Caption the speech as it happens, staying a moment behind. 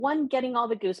one, getting all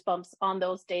the goosebumps on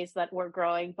those days that we're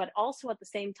growing, but also at the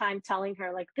same time telling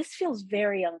her like this feels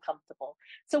very uncomfortable.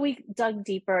 So we dug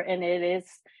deeper, and it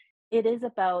is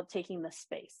about taking the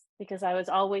space, because I was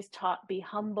always taught be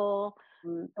humble,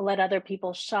 let other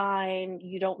people shine.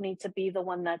 You don't need to be the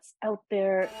one that's out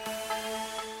there.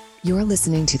 You're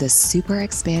listening to the Super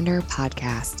Expander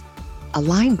podcast.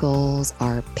 Aligned goals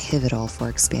are pivotal for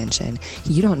expansion.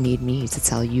 You don't need me to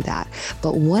tell you that.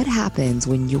 But what happens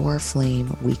when your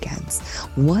flame weakens?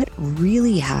 What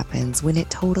really happens when it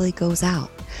totally goes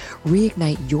out?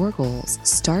 Reignite your goals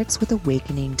starts with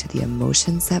awakening to the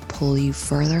emotions that pull you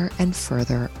further and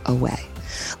further away.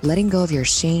 Letting go of your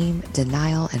shame,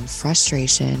 denial, and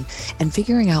frustration, and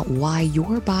figuring out why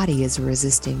your body is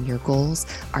resisting your goals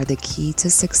are the key to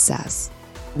success.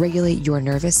 Regulate your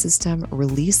nervous system,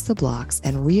 release the blocks,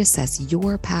 and reassess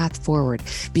your path forward,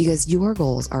 because your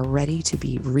goals are ready to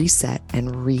be reset and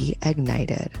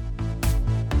reignited.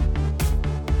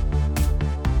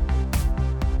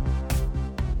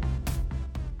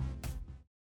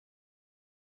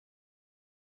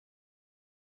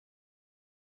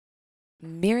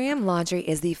 Miriam Laundrie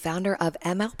is the founder of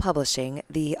ML Publishing,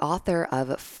 the author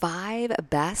of 5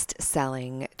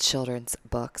 best-selling children's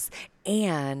books,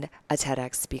 and a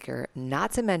TEDx speaker,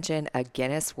 not to mention a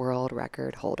Guinness World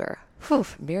Record holder. Whew,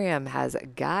 Miriam has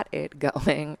got it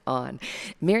going on.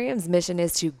 Miriam's mission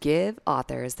is to give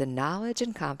authors the knowledge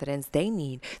and confidence they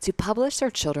need to publish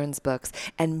their children's books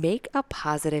and make a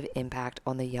positive impact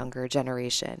on the younger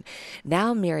generation.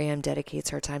 Now Miriam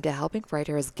dedicates her time to helping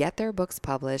writers get their books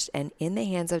published and in the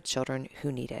hands of children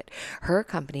who need it. Her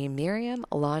company, Miriam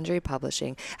Laundrie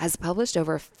Publishing, has published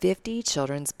over 50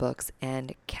 children's books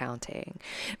and counting.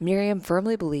 Miriam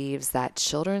firmly believes that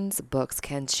children's books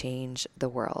can change the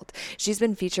world. She's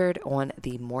been featured on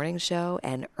The Morning Show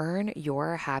and Earn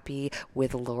Your Happy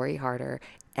with Lori Harder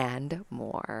and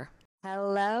more.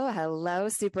 Hello,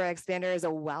 Super Expanders.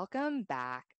 Welcome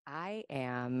back. I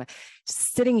am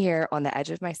sitting here on the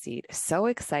edge of my seat, so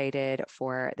excited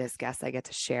for this guest I get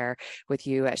to share with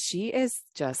you. She is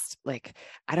just like,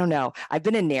 I don't know. I've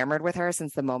been enamored with her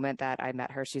since the moment that I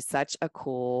met her. She's such a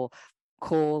cool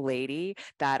lady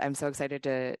that I'm so excited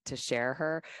to share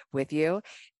her with you.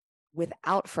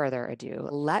 Without further ado,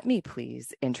 let me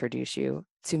please introduce you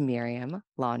to Miriam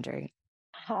Laundrie.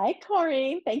 Hi,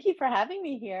 Corrine. Thank you for having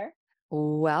me here.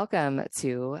 Welcome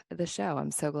to the show.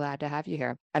 I'm so glad to have you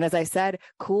here. And as I said,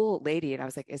 cool lady, and I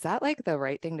was like, is that like the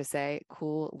right thing to say,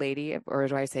 cool lady, or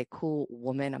do I say cool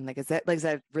woman? I'm like, is that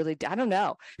really? I don't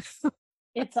know.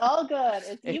 It's all good.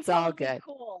 It's all good.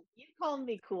 Cool. You called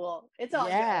me cool. It's all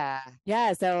good.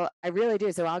 Yeah. So I really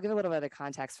do. So I'll give a little bit of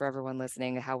context for everyone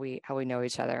listening, how we know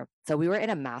each other. So we were in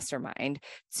a mastermind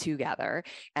together,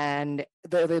 and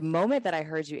the moment that I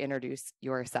heard you introduce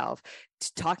yourself,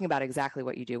 talking about exactly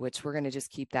what you do, which we're going to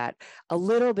just keep that a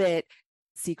little bit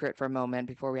secret for a moment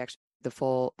before we actually the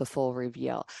full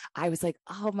reveal. I was like,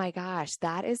 oh my gosh,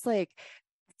 that is like.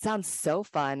 Sounds so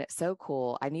fun, so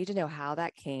cool. I need to know how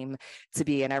that came to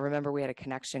be. And I remember we had a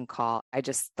connection call. I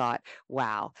just thought,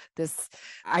 wow,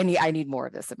 I need more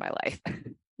of this in my life.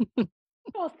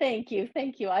 Oh, thank you.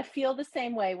 Thank you. I feel the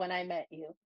same way when I met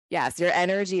you. Yes, your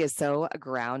energy is so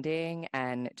grounding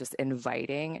and just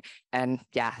inviting. And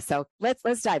yeah, so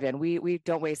let's dive in. We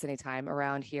don't waste any time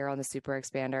around here on the Super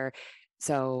Expander.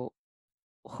 So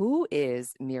who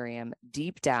is Miriam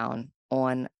deep down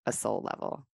on a soul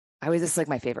level? This is like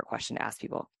my favorite question to ask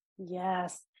people.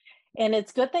 Yes. And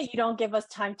it's good that you don't give us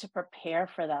time to prepare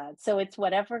for that. So it's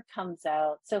whatever comes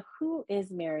out. So who is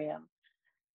Miriam?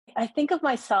 I think of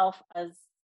myself as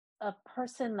a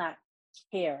person that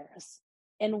cares.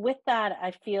 And with that,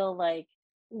 I feel like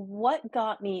what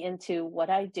got me into what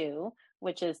I do,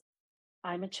 which is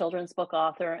I'm a children's book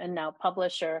author and now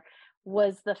publisher,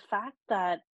 was the fact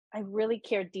that I really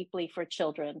cared deeply for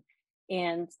children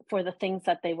and for the things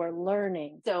that they were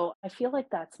learning. So I feel like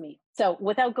that's me. So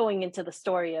without going into the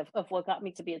story of what got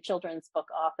me to be a children's book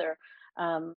author,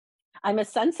 I'm a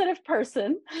sensitive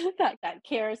person that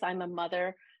cares. I'm a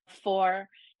mother of 4,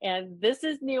 and this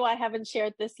is new. I haven't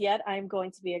shared this yet. I'm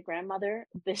going to be a grandmother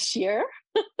this year.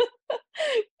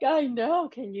 I know.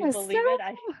 Can you believe it?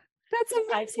 That's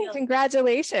amazing.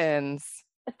 Congratulations.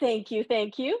 Thank you.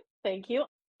 Going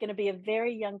to be a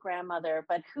very young grandmother,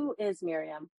 but who is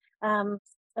Miriam?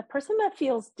 A person that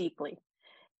feels deeply,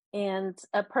 and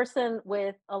a person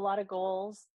with a lot of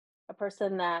goals, a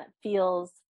person that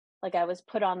feels like I was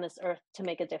put on this earth to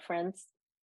make a difference,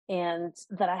 and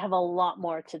that I have a lot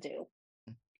more to do.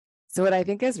 So what I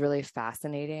think is really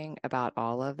fascinating about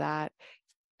all of that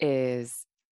is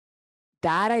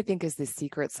that I think is the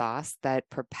secret sauce that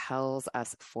propels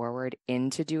us forward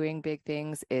into doing big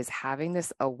things is having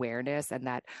this awareness. And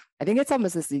that I think it's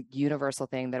almost this universal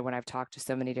thing that when I've talked to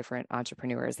so many different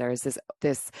entrepreneurs, there is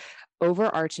this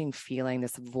overarching feeling,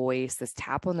 this voice, this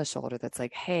tap on the shoulder that's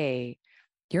like, hey,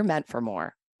 you're meant for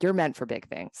more. You're meant for big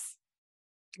things.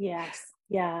 Yes.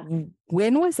 Yeah.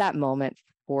 When was that moment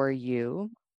for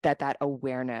you that that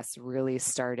awareness really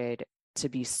started to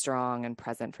be strong and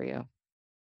present for you?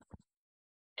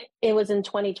 It was in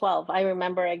 2012. I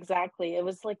remember exactly. It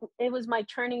was my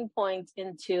turning point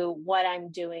into what I'm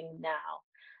doing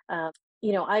now.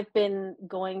 I've been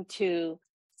going to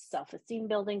self-esteem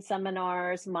building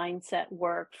seminars, mindset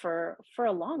work for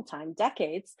a long time,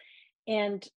 decades.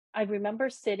 And I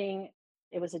remember sitting,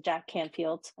 it was a Jack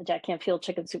Canfield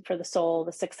Chicken Soup for the Soul,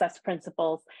 the Success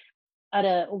Principles at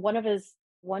a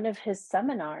one of his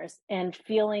seminars and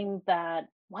feeling that,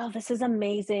 wow, this is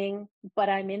amazing, but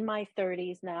I'm in my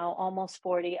 30s now, almost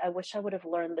 40. I wish I would have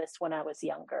learned this when I was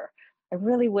younger. I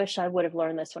really wish I would have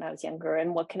learned this when I was younger.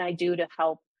 And what can I do to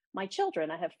help my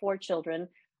children? I have 4 children,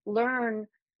 learn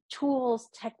tools,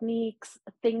 techniques,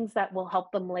 things that will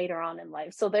help them later on in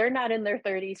life. So they're not in their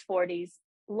 30s, 40s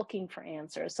looking for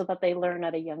answers so that they learn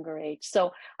at a younger age.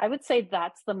 So I would say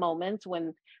that's the moment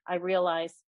when I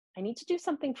realized I need to do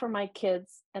something for my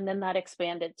kids. And then that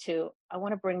expanded to, I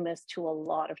want to bring this to a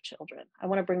lot of children. I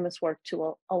want to bring this work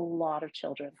to a lot of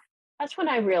children. That's when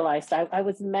I realized I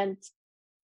was meant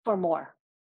for more.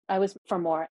 I was for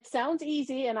more. It sounds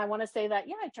easy. And I want to say that,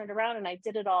 yeah, I turned around and I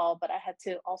did it all, but I had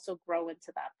to also grow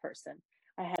into that person.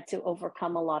 I had to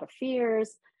overcome a lot of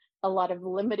fears, a lot of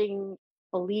limiting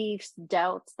beliefs,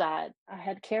 doubts that I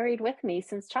had carried with me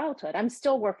since childhood. I'm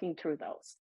still working through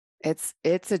those.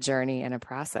 It's a journey and a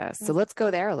process. So Mm-hmm. let's go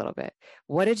there a little bit.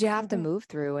 What did you have to Mm-hmm. move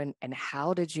through and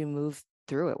how did you move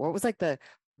through it? What was like the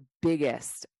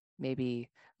biggest, maybe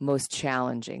most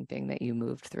challenging thing that you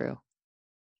moved through?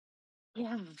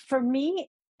 Yeah, for me,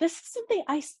 this is something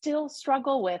I still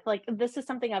struggle with. Like, this is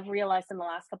something I've realized in the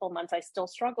last couple of months I still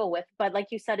struggle with. But like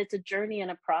you said, it's a journey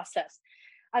and a process.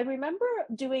 I remember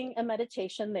doing a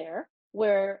meditation there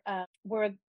where a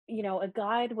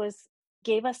guide was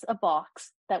gave us a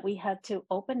box that we had to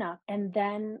open up, and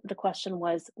then the question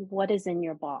was, "What is in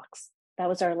your box?" That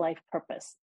was our life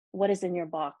purpose. What is in your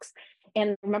box?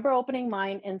 And I remember opening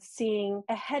mine and seeing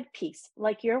a headpiece,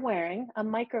 like you're wearing, a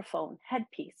microphone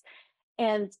headpiece.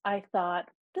 And I thought,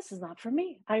 this is not for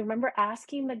me. I remember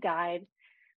asking the guide,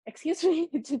 excuse me,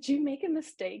 did you make a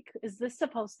mistake? Is this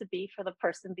supposed to be for the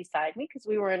person beside me? Because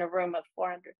we were in a room of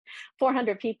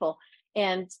 400 people.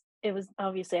 And it was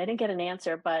obviously, I didn't get an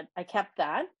answer, but I kept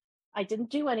that. I didn't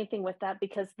do anything with that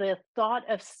because the thought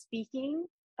of speaking,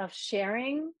 of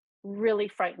sharing, really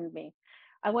frightened me.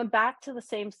 I went back to the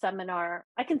same seminar.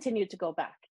 I continued to go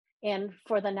back. And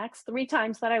for the next 3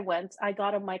 times that I went, I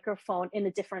got a microphone in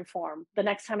a different form. The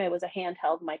next time it was a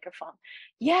handheld microphone.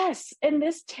 Yes. And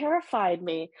this terrified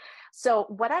me. So,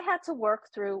 what I had to work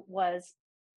through was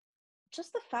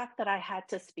just the fact that I had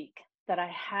to speak, that I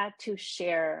had to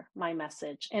share my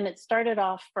message. And it started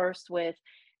off first with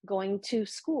going to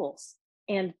schools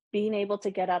and being able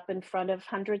to get up in front of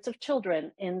hundreds of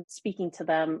children and speaking to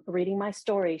them, reading my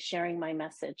story, sharing my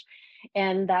message.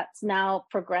 And that's now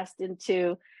progressed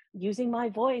into using my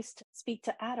voice to speak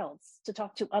to adults, to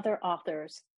talk to other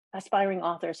authors, aspiring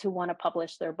authors who want to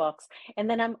publish their books. And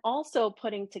then I'm also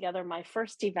putting together my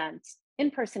first event,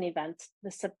 in-person event,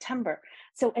 this September.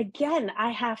 So again,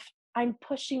 I'm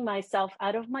pushing myself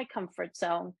out of my comfort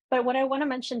zone. But what I want to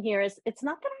mention here is it's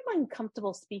not that I'm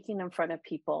uncomfortable speaking in front of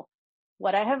people.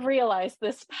 What I have realized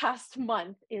this past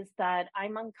month is that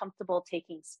I'm uncomfortable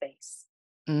taking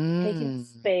Mm.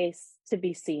 space to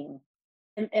be seen.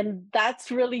 And that's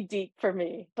really deep for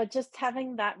me. But just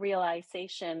having that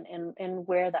realization and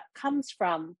where that comes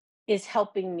from is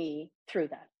helping me through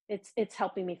that. It's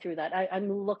helping me through that.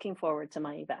 I'm looking forward to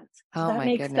my event. Does Oh that my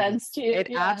make sense goodness. to you? It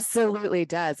Yeah. absolutely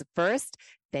does. First,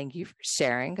 thank you for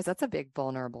sharing because that's a big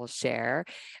vulnerable share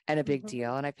and a big Mhm.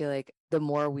 deal. And I feel like the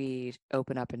more we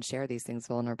open up and share these things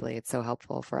vulnerably, it's so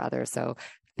helpful for others. So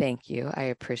thank you. I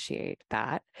appreciate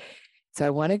that. So I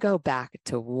want to go back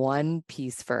to one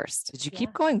piece first. Did you keep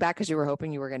Yeah. going back because you were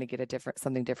hoping you were going to get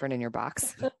something different in your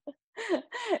box?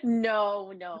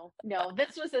 No, no, no.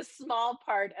 This was a small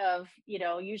part of,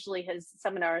 usually his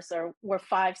seminars were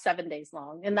 5, 7 days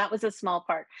long, and that was a small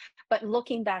part. But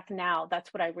looking back now,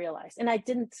 that's what I realized. And I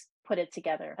didn't put it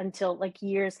together until like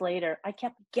years later. I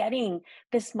kept getting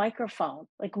this microphone.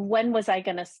 Like, when was I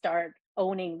going to start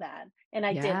owning that? And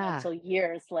I didn't Yeah. until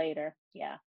years later.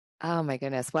 Yeah. Oh my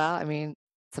goodness. Well, I mean,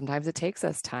 sometimes it takes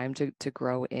us time to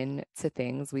grow into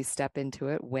things. We step into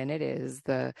it when it is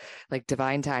the like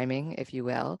divine timing, if you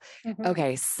will. Mhm.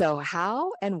 Okay, so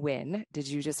how and when did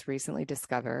you just recently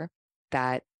discover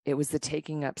that it was the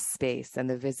taking up space and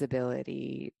the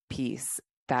visibility piece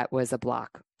that was a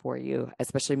block for you,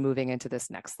 especially moving into this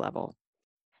next level?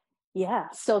 Yeah,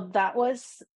 so that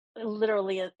was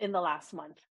literally in the last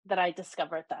month that I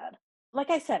discovered that. Like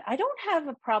I said, I don't have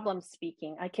a problem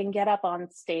speaking. I can get up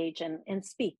on stage and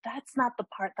speak. That's not the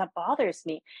part that bothers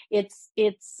me. It's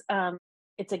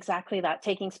exactly that,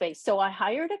 taking space. So I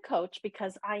hired a coach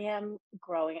because I am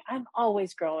growing. I'm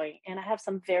always growing, and I have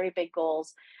some very big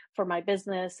goals for my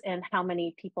business and how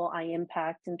many people I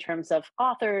impact in terms of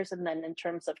authors and then in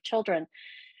terms of children,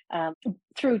 um,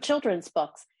 through children's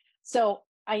books. So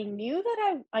I knew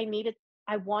that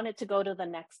I wanted to go to the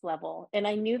next level. And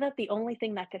I knew that the only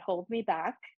thing that could hold me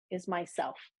back is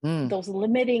myself, Mm, those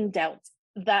limiting doubts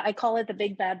that I call it the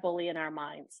big bad bully in our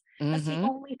minds. That's the mm-hmm.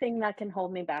 only thing that can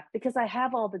hold me back because I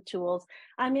have all the tools.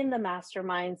 I'm in the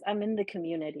masterminds, I'm in the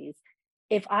communities.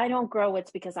 If I don't grow,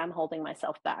 it's because I'm holding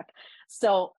myself back.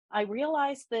 So I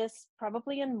realized this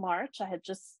probably in March.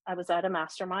 I was at a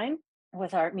mastermind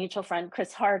with our mutual friend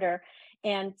Chris Harder,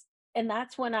 and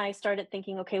that's when I started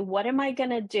thinking, okay, what am I going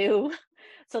to do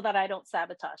so that I don't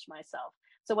sabotage myself?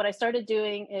 So what I started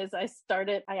doing is I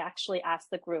actually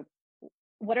asked the group,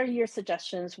 what are your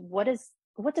suggestions? What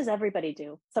does everybody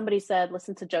do? Somebody said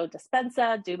listen to Joe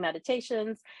Dispenza, do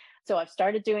meditations. So I've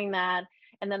started doing that.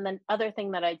 And then the other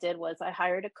thing that I did was I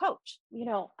hired a coach.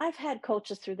 I've had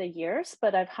coaches through the years,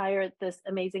 but I've hired this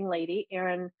amazing lady,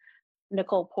 Erin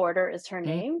Nicole Porter is her Mm,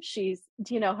 name.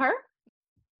 Do you know her?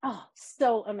 Oh,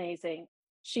 so amazing.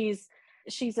 She's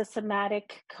she's a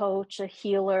somatic coach, a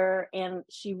healer, and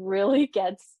she really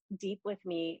gets deep with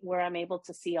me where I'm able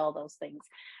to see all those things.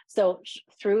 So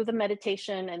through the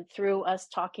meditation and through us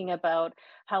talking about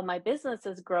how my business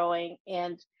is growing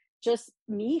and just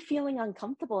me feeling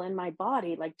uncomfortable in my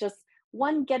body, like just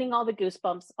one getting all the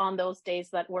goosebumps on those days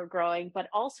that we're growing, but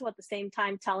also at the same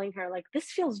time telling her like this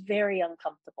feels very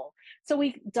uncomfortable. So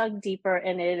we dug deeper,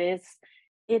 and it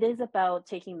is about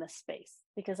taking the space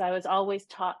because I was always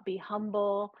taught be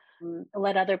humble,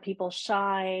 let other people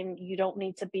shine. You don't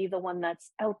need to be the one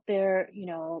that's out there,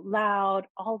 loud,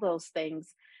 all those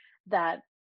things that,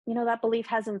 that belief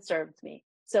hasn't served me.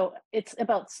 So it's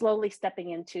about slowly stepping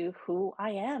into who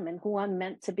I am and who I'm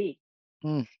meant to be.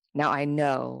 mm. Now I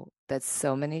know that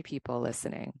so many people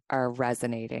listening are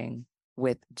resonating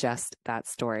with just that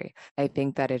story. I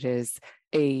think that it is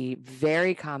a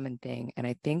very common thing. And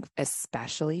I think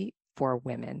especially for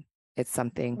women, it's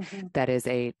something Mhm. that is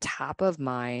a top of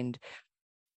mind,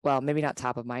 well, maybe not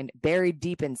top of mind, buried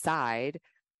deep inside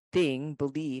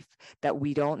belief that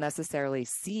we don't necessarily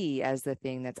see as the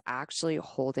thing that's actually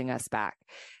holding us back.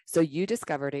 So you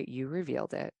discovered it, you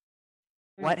revealed it.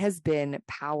 What Mm. has been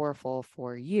powerful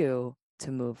for you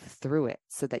to move through it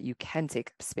so that you can take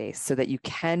up space, so that you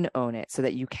can own it, so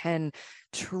that you can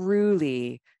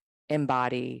truly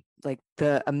embody like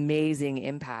the amazing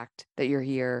impact that you're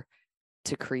here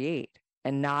to create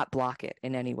and not block it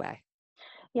in any way?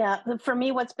 Yeah, for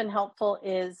me, what's been helpful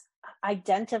is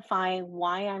identifying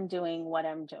why I'm doing what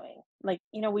I'm doing. Like,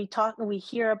 we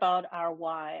hear about our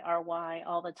why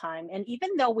all the time. And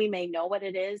even though we may know what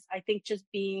it is, I think just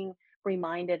being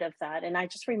reminded of that. And I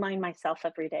just remind myself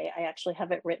every day. I actually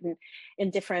have it written in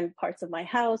different parts of my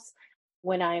house.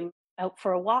 When I'm out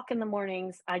for a walk in the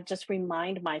mornings, I just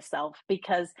remind myself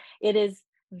because it is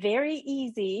very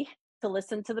easy to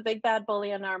listen to the big bad bully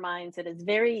in our minds. It is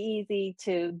very easy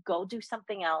to go do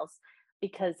something else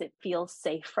because it feels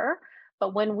safer.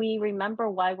 But when we remember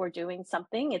why we're doing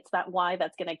something, it's that why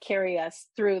that's going to carry us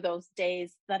through those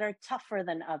days that are tougher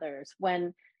than others.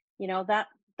 When that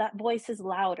voice is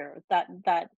louder, that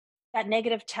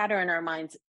negative chatter in our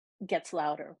minds gets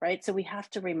louder, right? So we have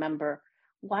to remember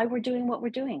why we're doing what we're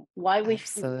doing, what it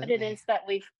Absolutely. is that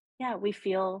we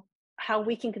feel how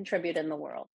we can contribute in the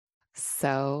world.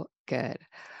 So good.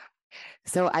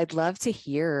 So I'd love to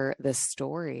hear the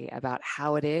story about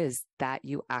how it is that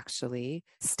you actually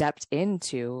stepped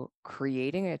into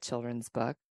creating a children's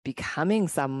book, becoming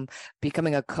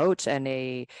a coach and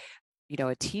a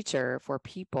teacher for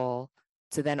people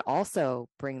to then also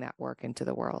bring that work into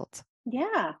the world.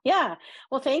 Yeah, yeah.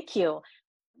 Well, thank you.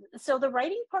 So the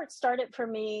writing part started for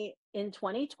me in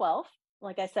 2012.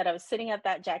 Like I said, I was sitting at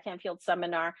that Jack Canfield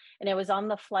seminar, and it was on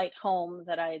the flight home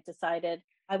that I decided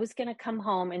I was going to come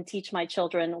home and teach my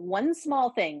children one small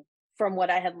thing from what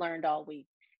I had learned all week.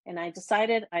 And I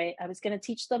decided I was going to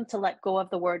teach them to let go of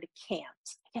the word can't.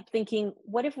 I kept thinking,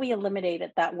 what if we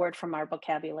eliminated that word from our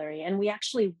vocabulary? And we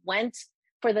actually went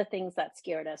for the things that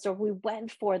scared us, or we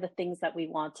went for the things that we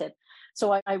wanted.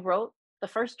 So I wrote the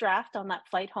first draft on that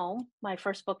flight home. My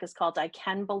first book is called I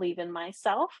Can Believe in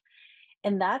Myself.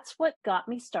 And that's what got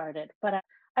me started. But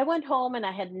I went home and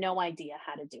I had no idea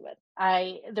how to do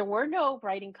it. There were no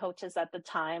writing coaches at the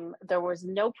time. There was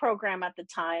no program at the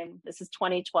time. This is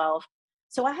 2012.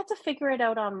 So I had to figure it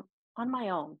out on my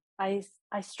own. I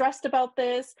stressed about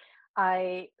this.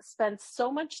 I spent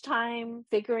so much time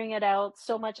figuring it out,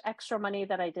 so much extra money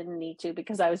that I didn't need to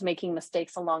because I was making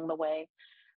mistakes along the way.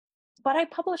 But I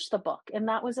published the book, and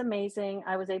that was amazing.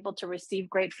 I was able to receive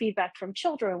great feedback from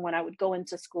children when I would go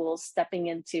into schools, stepping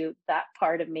into that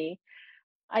part of me.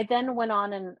 I then went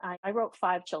on and I wrote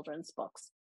 5 children's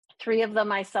books. 3 of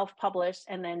them I self published,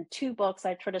 and then 2 books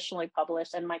I traditionally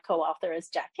published. And my co author is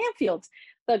Jack Canfield,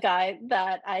 the guy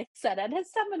that I sat at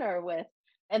his seminar with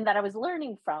and that I was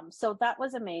learning from. So that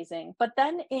was amazing. But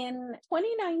then in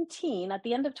 2019, at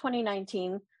the end of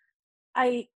 2019,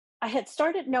 I I had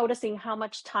started noticing how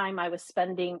much time I was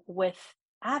spending with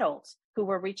adults who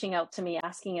were reaching out to me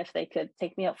asking if they could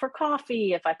take me out for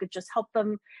coffee, if I could just help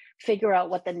them figure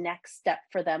out what the next step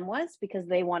for them was because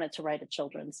they wanted to write a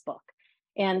children's book.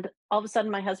 And all of a sudden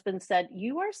my husband said,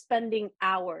 "You are spending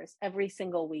hours every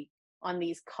single week on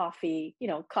these coffee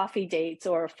dates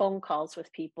or phone calls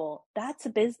with people. That's a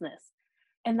business."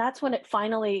 And that's when it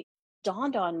finally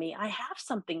dawned on me, I have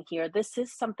something here. This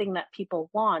is something that people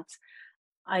want.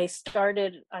 I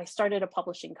started a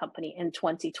publishing company in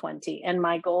 2020, and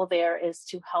my goal there is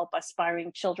to help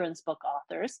aspiring children's book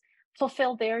authors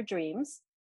fulfill their dreams,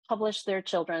 publish their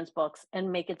children's books,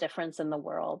 and make a difference in the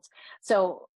world.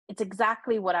 So it's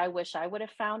exactly what I wish I would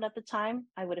have found at the time.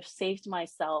 I would have saved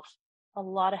myself a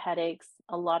lot of headaches,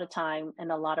 a lot of time,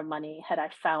 and a lot of money had I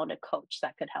found a coach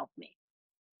that could help me.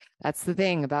 That's the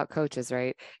thing about coaches,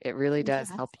 right? It really does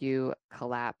Yes. help you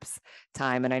collapse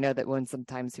time. And I know that when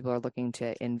sometimes people are looking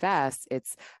to invest,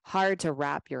 it's hard to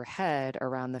wrap your head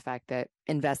around the fact that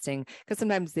investing, because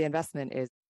sometimes the investment is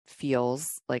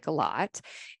feels like a lot.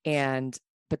 And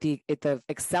but the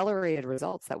accelerated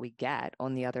results that we get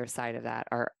on the other side of that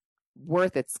are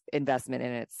worth its investment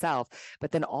in itself,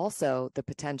 but then also the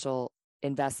potential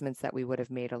investments that we would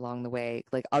have made along the way,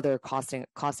 like other costing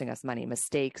us money,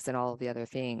 mistakes and all of the other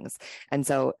things. And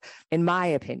so in my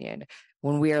opinion,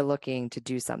 when we are looking to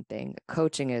do something,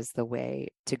 coaching is the way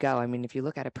to go. I mean, if you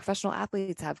look at it, professional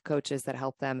athletes have coaches that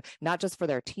help them not just for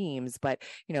their teams, but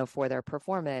for their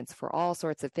performance, for all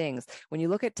sorts of things. When you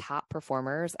look at top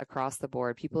performers across the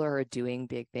board, people who are doing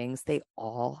big things, they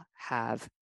all have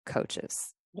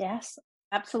coaches. Yes,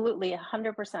 absolutely,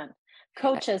 100%.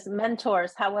 Coaches,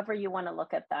 mentors, however you want to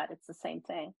look at that, it's the same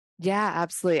thing. Yeah,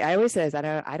 absolutely. I always say this,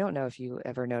 I don't know if you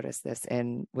ever noticed this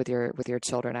in with your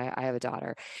children. I have a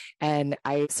daughter, and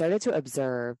I started to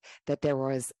observe that there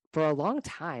was for a long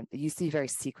time it used to be very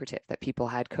secretive that people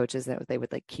had coaches and they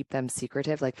would like keep them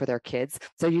secretive like for their kids.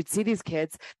 So you'd see these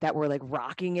kids that were like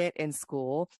rocking it in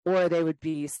school, or they would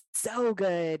be so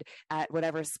good at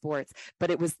whatever sports,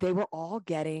 but they were all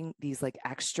getting these like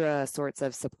extra sorts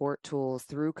of support tools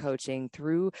through coaching,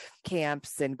 through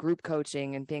camps and group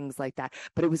coaching and things like that.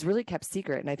 But it was really kept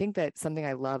secret. And I think that something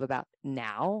I love about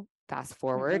now, fast Mhm.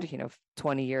 forward,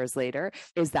 20 years later,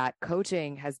 is that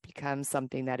coaching has become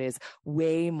something that is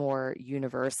way more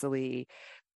universally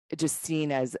just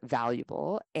seen as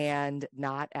valuable and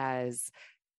not as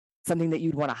something that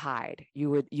you'd want to hide.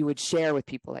 You would share with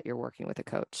people that you're working with a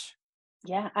coach.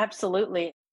 Yeah,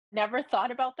 absolutely. Never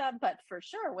thought about that, but for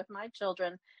sure with my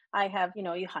children, I have,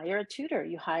 you hire a tutor,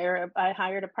 I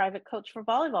hired a private coach for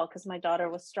volleyball because my daughter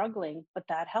was struggling, but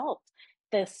that helped.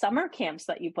 The summer camps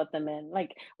that you put them in,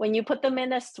 like when you put them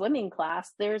in a swimming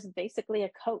class, there's basically a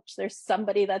coach. There's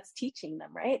somebody that's teaching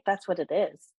them, right? That's what it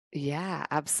is. Yeah,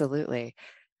 absolutely.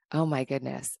 Oh my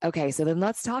goodness. Okay, so then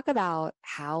let's talk about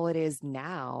how it is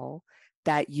now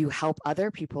that you help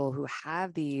other people who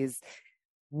have these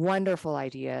wonderful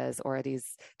ideas or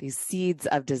these seeds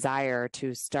of desire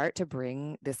to start to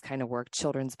bring this kind of work,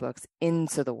 children's books,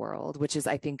 into the world, which is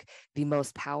I think the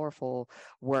most powerful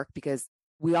work because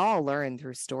we all learn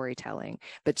through storytelling,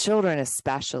 but children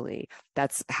especially,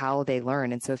 that's how they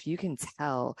learn. And so if you can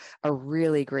tell a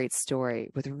really great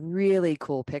story with really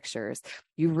cool pictures,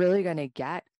 you're really going to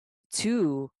get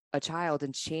to a child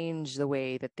and change the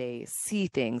way that they see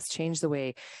things, change the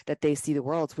way that they see the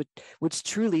world, which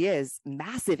truly is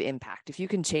massive impact. If you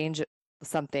can change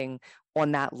something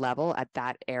on that level at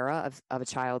that era of a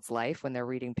child's life when they're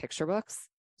reading picture books.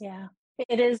 Yeah,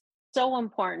 it is so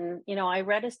important. I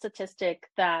read a statistic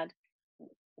that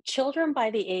children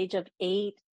by the age of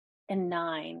 8 and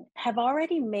 9 have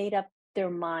already made up their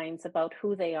minds about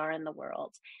who they are in the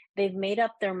world. They've made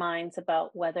up their minds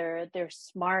about whether they're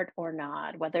smart or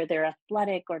not, whether they're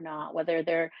athletic or not, whether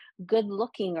they're good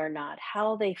looking or not,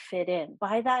 how they fit in.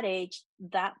 By that age,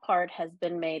 that part has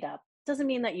been made up. Doesn't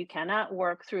mean that you cannot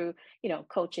work through,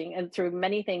 coaching and through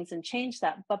many things and change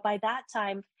that. But by that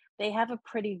time, they have a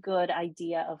pretty good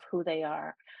idea of who they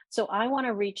are. So I want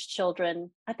to reach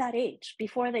children at that age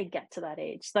before they get to that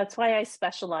age. So that's why I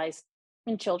specialize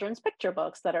in children's picture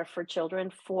books that are for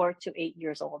children 4 to 8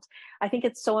 years old. I think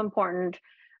it's so important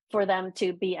for them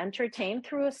to be entertained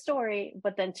through a story,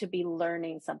 but then to be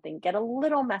learning something, get a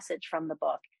little message from the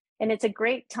book. And it's a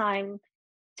great time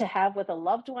to have with a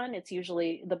loved one. It's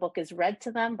usually the book is read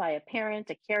to them by a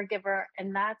parent, a caregiver,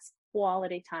 and that's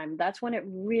quality time. That's when it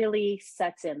really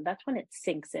sets in. That's when it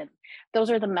sinks in.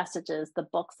 Those are the messages, the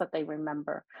books that they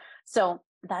remember. So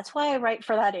that's why I write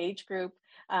for that age group.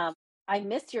 I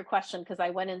missed your question because I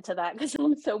went into that because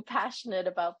I'm so passionate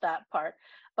about that part.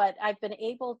 But I've been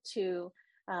able to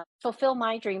fulfill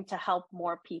my dream to help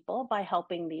more people by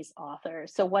helping these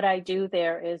authors. So what I do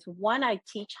there is, one, I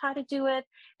teach how to do it,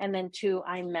 and then two,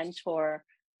 I mentor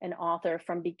an author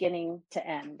from beginning to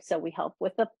end. So we help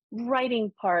with the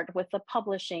writing part, with the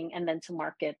publishing, and then to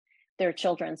market their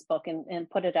children's book and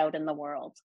put it out in the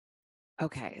world.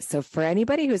 Okay, so for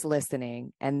anybody who's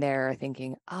listening and they're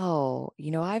thinking, "Oh,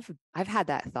 I've had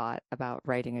that thought about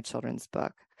writing a children's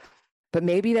book." But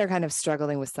maybe they're kind of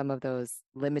struggling with some of those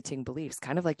limiting beliefs,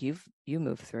 kind of like you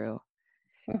moved through.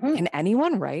 Mm-hmm. Can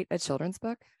anyone write a children's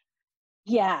book?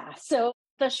 Yeah. So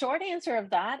the short answer of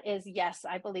that is yes,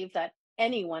 I believe that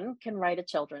anyone can write a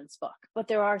children's book, but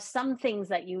there are some things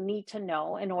that you need to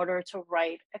know in order to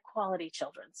write a quality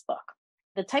children's book.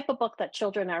 The type of book that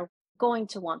children are going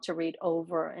to want to read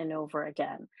over and over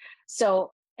again.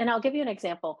 So, and I'll give you an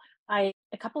example. A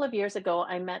couple of years ago,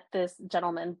 I met this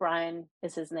gentleman, Brian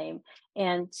is his name,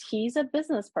 and he's a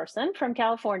business person from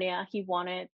California. He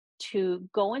wanted to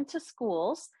go into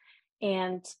schools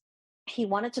and he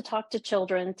wanted to talk to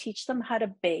children, teach them how to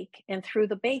bake, and through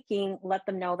the baking, let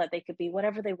them know that they could be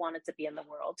whatever they wanted to be in the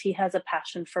world. He has a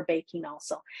passion for baking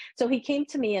also. So he came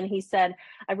to me and he said,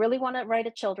 I really want to write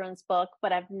a children's book,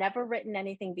 but I've never written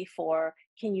anything before.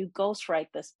 Can you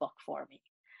ghostwrite this book for me?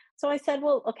 So I said,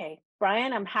 well, okay,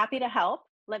 Brian, I'm happy to help.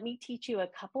 Let me teach you a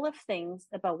couple of things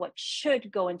about what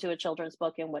should go into a children's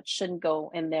book and what shouldn't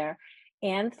go in there.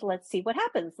 And let's see what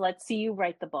happens. Let's see you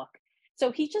write the book.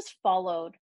 So he just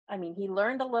followed. I mean, he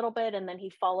learned a little bit and then he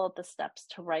followed the steps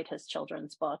to write his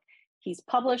children's book. He's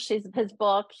published his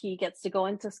book. He gets to go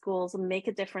into schools and make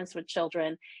a difference with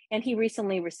children. And he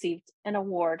recently received an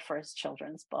award for his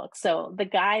children's book. So the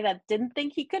guy that didn't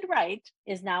think he could write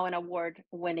is now an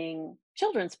award-winning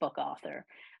children's book author.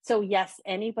 So yes,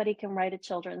 anybody can write a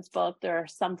children's book. There are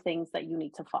some things that you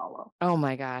need to follow. Oh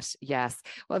my gosh, yes.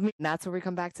 Well, I mean, that's where we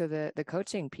come back to the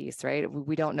coaching piece, right?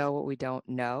 We don't know what we don't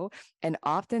know. And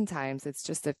oftentimes it's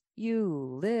just a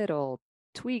few little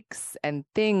tweaks and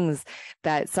things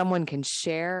that someone can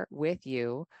share with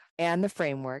you, and the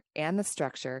framework and the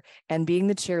structure, and being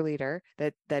the cheerleader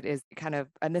that is kind of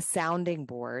the sounding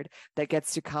board that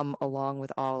gets to come along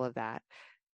with all of that.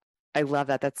 I love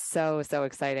that. That's so, so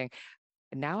exciting.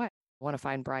 And now I want to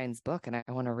find Brian's book and I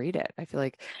want to read it. I feel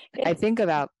like It's I think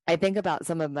about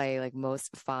some of my like most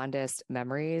fondest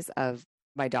memories of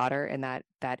my daughter in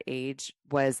that age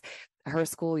was her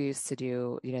school used to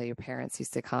do, your parents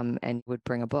used to come and would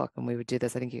bring a book, and we would do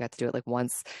this. I think you got to do it like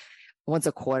once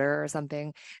a quarter or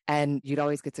something, and you'd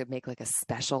always get to make like a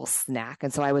special snack.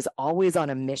 And so I was always on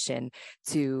a mission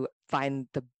to find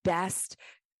the best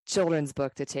children's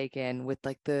book to take in with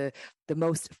like the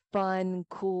most fun,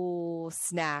 cool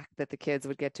snack that the kids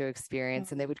would get to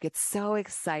experience. And they would get so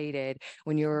excited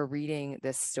when you were reading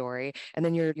this story. And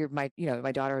then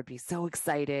my daughter would be so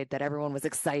excited that everyone was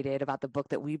excited about the book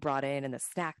that we brought in and the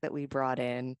snack that we brought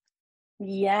in.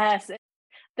 yes,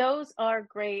 those are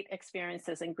great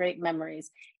experiences and great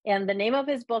memories. And the name of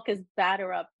his book is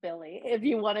Batter Up Billy, if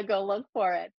you want to go look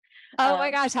for it. Oh my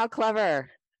Um, gosh, how clever.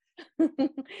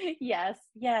 yes,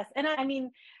 yes. And I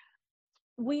mean,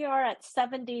 we are at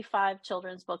 75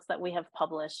 children's books that we have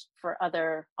published for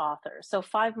other authors. So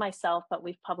 5 myself, but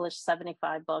we've published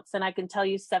 75 books. And I can tell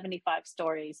you 75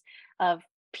 stories of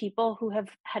people who have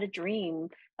had a dream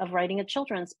of writing a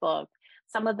children's book.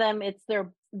 Some of them, it's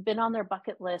their been on their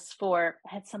bucket list for,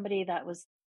 I had somebody that was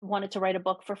wanted to write a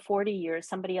book for 40 years,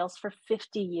 somebody else for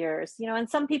 50 years, and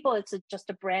some people just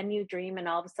a brand new dream and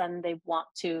all of a sudden they want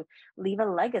to leave a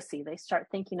legacy. They start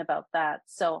thinking about that.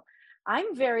 So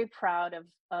I'm very proud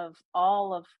of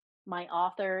all of my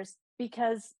authors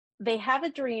because they have a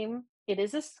dream.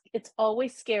 it's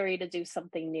always scary to do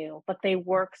something new, but they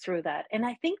work through that. And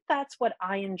I think that's what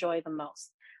I enjoy the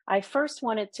most. I first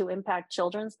wanted to impact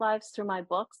children's lives through my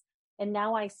books, and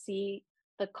now I see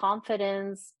the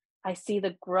confidence, I see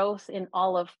the growth in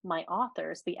all of my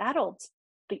authors, the adults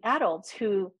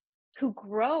who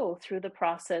grow through the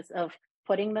process of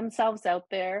putting themselves out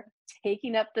there,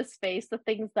 taking up the space, the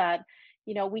things that,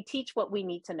 we teach what we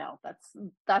need to know. That's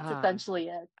Ah, essentially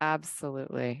it.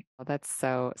 absolutely. Well, that's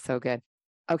so, so good.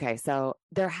 Okay, so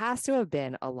there has to have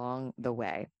been along the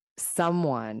way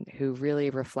someone who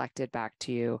really reflected back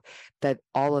to you that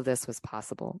all of this was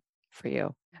possible for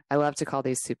you. I love to call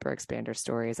these super expander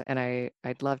stories, and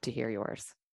I'd love to hear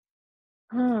yours.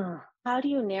 How do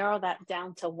you narrow that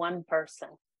down to one person?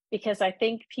 Because I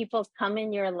think people come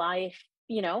in your life,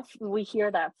 we hear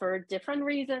that for different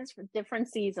reasons, for different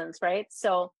seasons, right?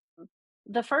 So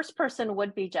the first person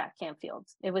would be Jack Canfield.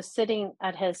 It was sitting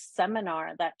at his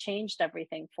seminar that changed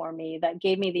everything for me, that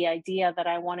gave me the idea that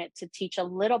I wanted to teach a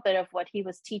little bit of what he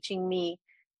was teaching me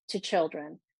to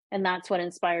children. And that's what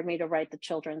inspired me to write the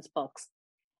children's books.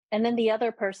 And then the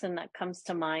other person that comes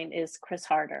to mind is Chris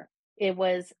Harder. It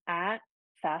was at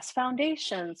Fast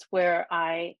Foundations where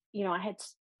I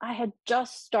had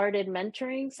just started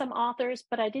mentoring some authors,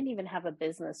 but I didn't even have a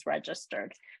business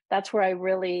registered. That's where I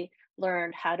really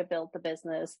learned how to build the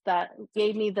business. That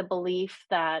gave me the belief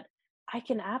that I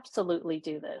can absolutely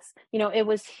do this. It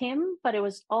was him, but it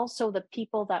was also the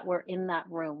people that were in that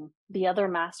room, the other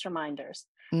masterminders,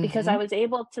 because I Hmm. was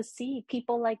able to see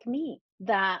people like me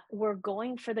that were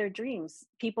going for their dreams,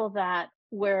 people that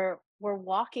were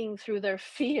walking through their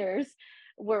fears,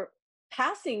 were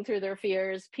passing through their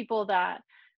fears, people that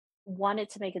wanted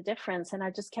to make a difference. And I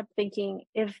just kept thinking,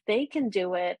 if they can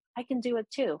do it, I can do it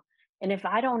too. And if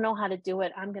I don't know how to do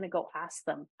it, I'm going to go ask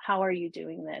them, how are you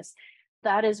doing this?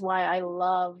 That is why I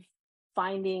love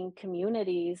finding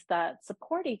communities that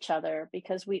support each other,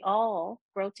 because we all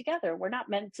grow together. We're not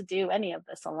meant to do any of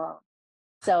this alone.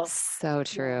 So, So yeah.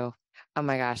 true. Oh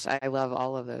my gosh, I love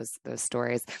all of those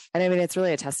stories. And I mean, it's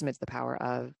really a testament to the power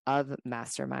of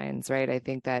masterminds, right? I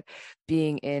think that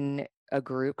being in a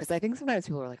group, because I think sometimes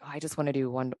people are like, oh, I just want to do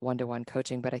one-to-one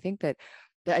coaching. But I think there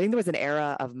was an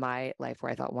era of my life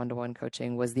where I thought one-to-one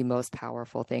coaching was the most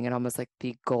powerful thing and almost like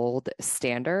the gold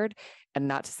standard. And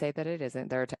not to say that it isn't.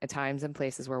 There are times and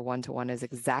places where one-to-one is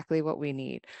exactly what we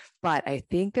need. But I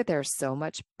think that there's so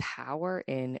much power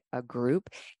in a group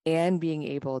and being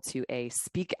able to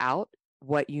speak out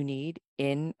what you need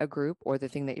in a group or the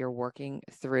thing that you're working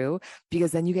through,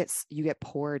 because then you get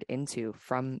poured into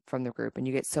from the group, and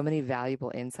you get so many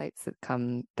valuable insights that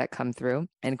come through.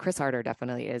 And Chris Harder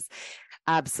definitely is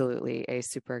absolutely a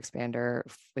super expander.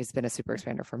 He's been a super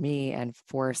expander for me and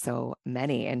for so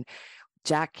many. And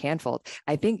Jack Canfield,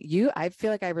 I feel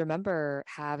like I remember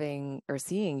having or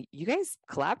seeing you guys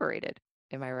collaborated.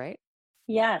 Am I right?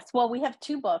 Yes. Well, we have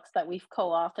two books that we've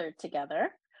co-authored together.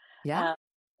 Yeah. Uh,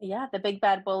 yeah, The Big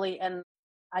Bad Bully and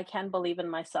I Can Believe in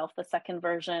Myself, the second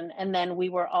version. And then he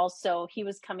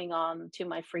was coming on to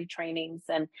my free trainings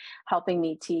and helping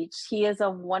me teach. He is a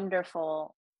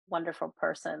wonderful, wonderful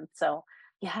person. So,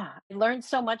 yeah, I learned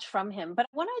so much from him. But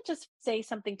I want to just say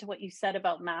something to what you said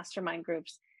about mastermind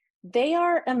groups. They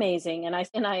are amazing. And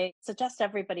I suggest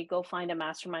everybody go find a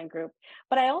mastermind group.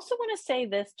 But I also want to say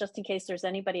this just in case there's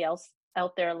anybody else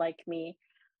out there like me.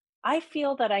 I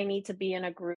feel that I need to be in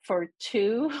a group for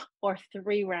 2 or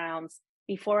 3 rounds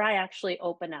before I actually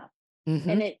open up. Hmm.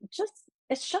 And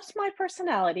it's just my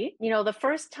personality. The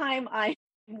first time I'm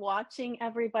watching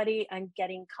everybody, I'm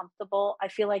getting comfortable. I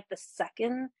feel like the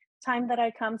second time that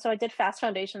I come, so I did Fast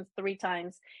Foundations 3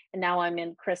 times, and now I'm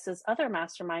in Chris's other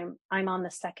mastermind. I'm on the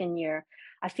second year.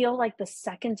 I feel like the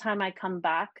second time I come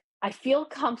back, I feel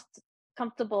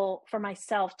comfortable for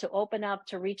myself to open up,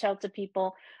 to reach out to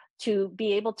people, to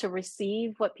be able to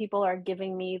receive what people are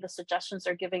giving me, the suggestions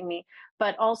they're giving me,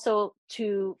 but also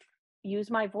to use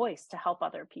my voice to help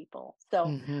other people. So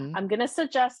Hmm. I'm going to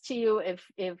suggest to you,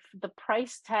 if the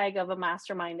price tag of a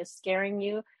mastermind is scaring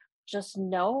you, just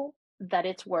know that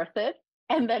it's worth it.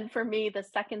 And then for me, the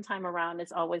second time around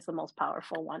is always the most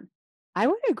powerful one. I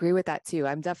would agree with that too.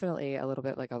 I'm definitely a little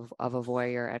bit like of a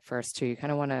voyeur at first too. You kind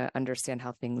of want to understand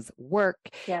how things work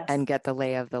and Yes. get the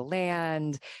lay of the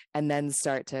land, and then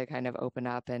start to kind of open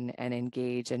up and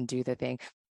engage and do the thing. I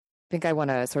think I want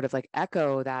to sort of like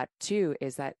echo that too,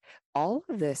 is that all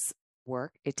of this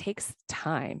work, it takes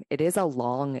time. It is a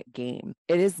long game.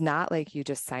 It is not like you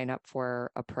just sign up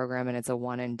for a program and it's a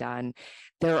one and done.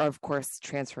 There are, of course,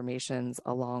 transformations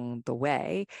along the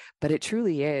way, but it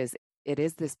truly is. It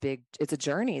is it's a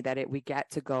journey that we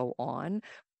get to go on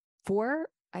for,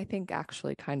 I think,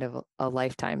 actually kind of a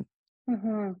lifetime.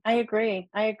 I agree.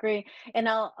 I agree. And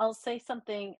I'll say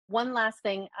something. One last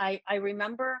thing. I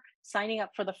remember signing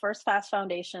up for the first Fast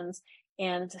Foundations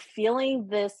and feeling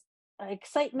this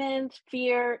excitement,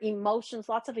 fear, emotions,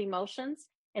 lots of emotions,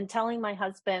 and telling my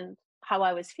husband how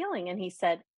I was feeling. And he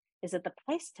said, "Is it the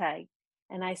price tag?"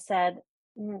 And I said,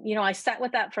 I sat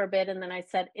with that for a bit, and then I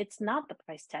said, "It's not the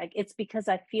price tag. It's because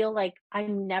I feel like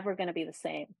I'm never going to be the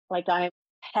same. Like I'm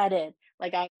headed,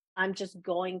 like I'm just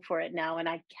going for it now and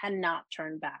I cannot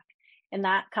turn back." And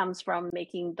that comes from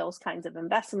making those kinds of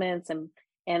investments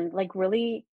and like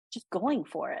really just going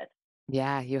for it.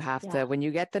 Yeah, you have Yeah. to, when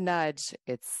you get the nudge,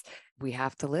 we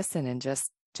have to listen and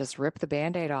just rip the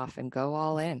Band-Aid off and go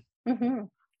all in. Hmm.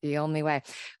 The only way.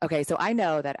 Okay, so I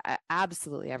know that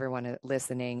absolutely everyone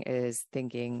listening is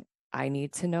thinking, I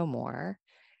need to know more.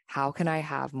 How can I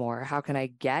have more? How can I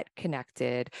get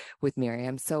connected with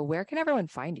Miriam? So where can everyone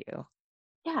find you?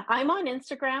 Yeah, I'm on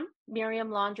Instagram,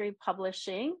 Miriam Laundry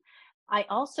Publishing. I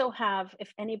also have,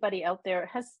 if anybody out there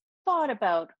has thought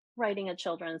about writing a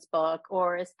children's book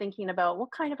or is thinking about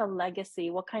what kind of a legacy,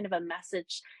 what kind of a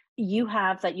message you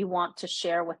have that you want to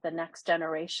share with the next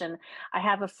generation, I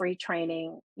have a free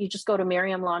training. You just go to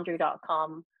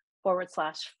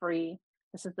miriamlaundry.com/free.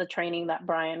 This is the training that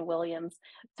Brian Williams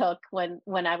took when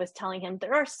I was telling him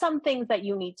there are some things that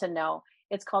you need to know.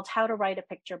 It's called How to Write a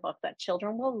Picture Book That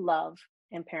Children Will Love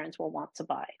and Parents Will Want to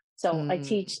Buy. So I Mm.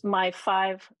 teach my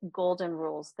 5 golden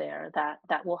rules there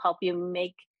that will help you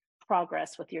make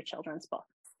progress with your children's book.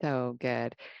 So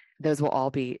good. Those will all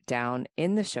be down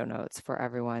in the show notes for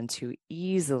everyone to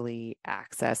easily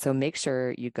access. So make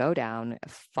sure you go down,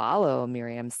 follow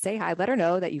Miriam, say hi, let her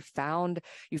know that you found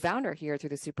her here through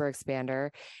the Super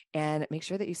Expander, and make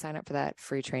sure that you sign up for that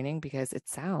free training because it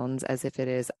sounds as if it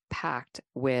is packed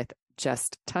with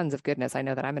just tons of goodness. I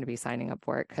know that I'm going to be signing up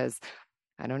for it because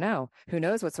I don't know. Who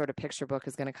knows what sort of picture book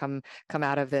is going to come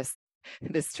out of this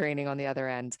training on the other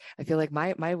end. I feel like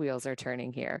my wheels are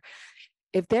turning here.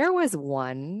 If there was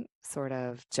one sort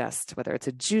of just, whether it's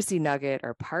a juicy nugget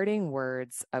or parting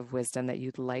words of wisdom that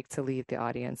you'd like to leave the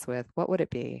audience with, what would it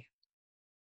be?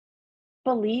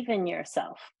 Believe in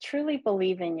yourself. Truly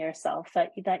believe in yourself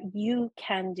that you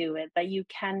can do it, that you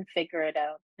can figure it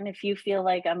out. And if you feel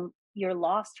like you're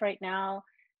lost right now,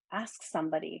 ask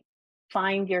somebody.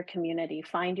 Find your community,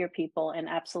 find your people and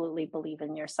absolutely believe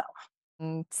in yourself.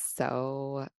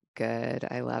 So good.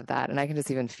 I love that. And I can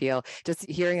just even feel just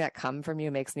hearing that come from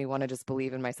you makes me want to just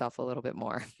believe in myself a little bit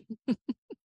more.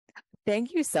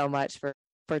 Thank you so much for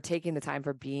taking the time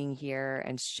for being here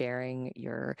and sharing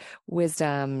your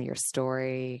wisdom, your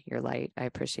story, your light. I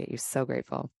appreciate you. So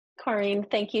grateful. Corrine,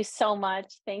 thank you so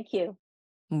much. Thank you.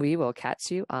 We will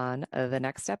catch you on the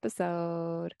next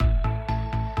episode.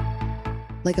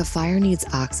 Like a fire needs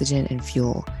oxygen and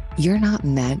fuel, you're not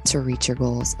meant to reach your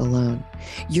goals alone.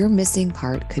 Your missing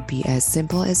part could be as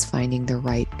simple as finding the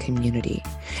right community.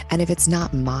 And if it's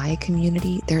not my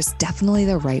community, there's definitely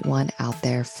the right one out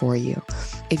there for you.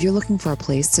 If you're looking for a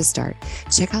place to start,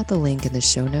 check out the link in the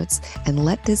show notes and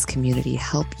let this community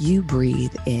help you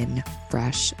breathe in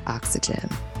fresh oxygen.